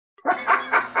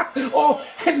Oh,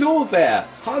 hello there.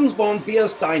 Hans von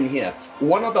Bierstein here,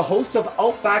 one of the hosts of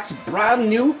Outback's brand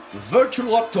new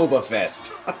virtual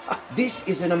Oktoberfest. This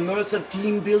is an immersive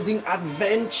team building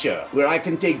adventure where I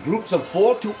can take groups of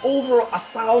 4 to over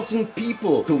 1,000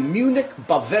 people to Munich,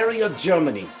 Bavaria,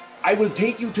 Germany. I will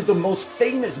take you to the most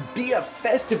famous beer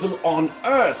festival on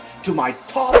earth, to my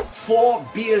top 4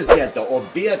 bierzelte or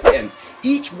beer tents.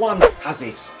 Each one has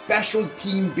a special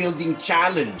team building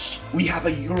challenge. We have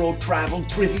a Euro travel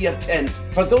trivia tent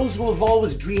for those who have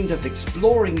always dreamed of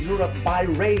exploring Europe by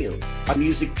rail, a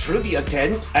music trivia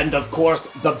tent, and of course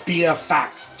the beer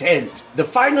facts tent. The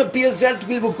final bierzelt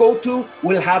we will go to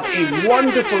will have a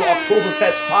wonderful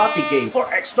Oktoberfest party game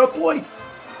for extra points.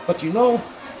 But you know,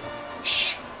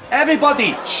 shh!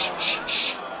 Everybody, shh, shh,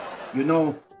 shh. You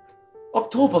know,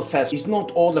 Oktoberfest is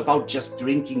not all about just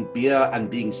drinking beer and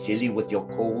being silly with your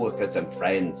co-workers and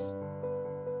friends.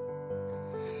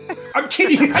 I'm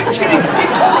kidding. It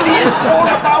totally is all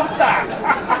about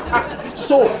that.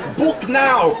 So book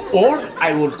now, or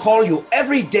I will call you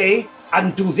every day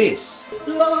and do this.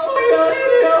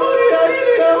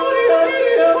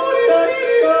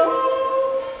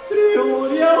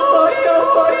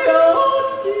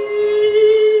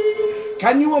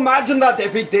 Can you imagine that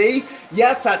every day?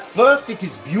 Yes, at first it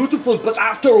is beautiful, but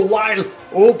after a while,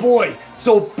 oh boy.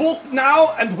 So book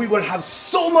now and we will have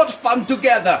so much fun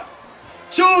together.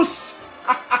 Tschüss!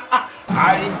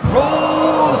 Ein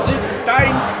Prosit,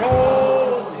 ein Prosit.